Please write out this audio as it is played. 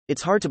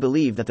It's hard to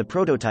believe that the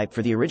prototype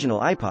for the original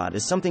iPod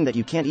is something that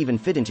you can't even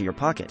fit into your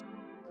pocket.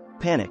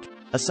 Panic.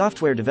 A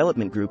software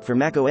development group for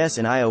macOS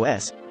and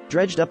iOS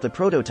dredged up the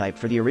prototype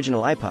for the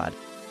original iPod,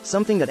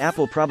 something that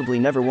Apple probably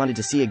never wanted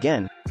to see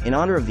again, in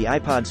honor of the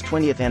iPod's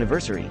 20th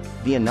anniversary,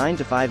 via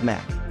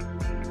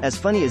 9to5Mac. As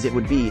funny as it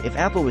would be if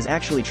Apple was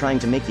actually trying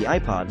to make the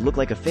iPod look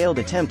like a failed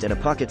attempt at a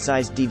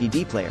pocket-sized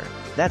DVD player,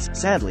 that's,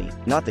 sadly,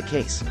 not the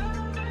case.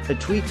 A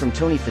tweet from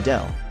Tony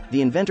Fadell,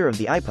 the inventor of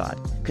the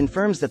iPod,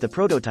 confirms that the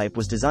prototype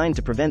was designed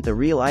to prevent the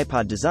real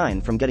iPod design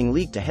from getting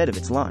leaked ahead of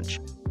its launch.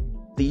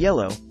 The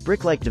yellow,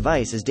 brick-like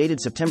device is dated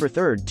September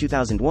 3,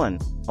 2001,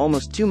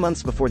 almost 2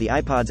 months before the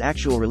iPod's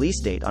actual release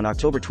date on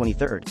October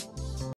 23.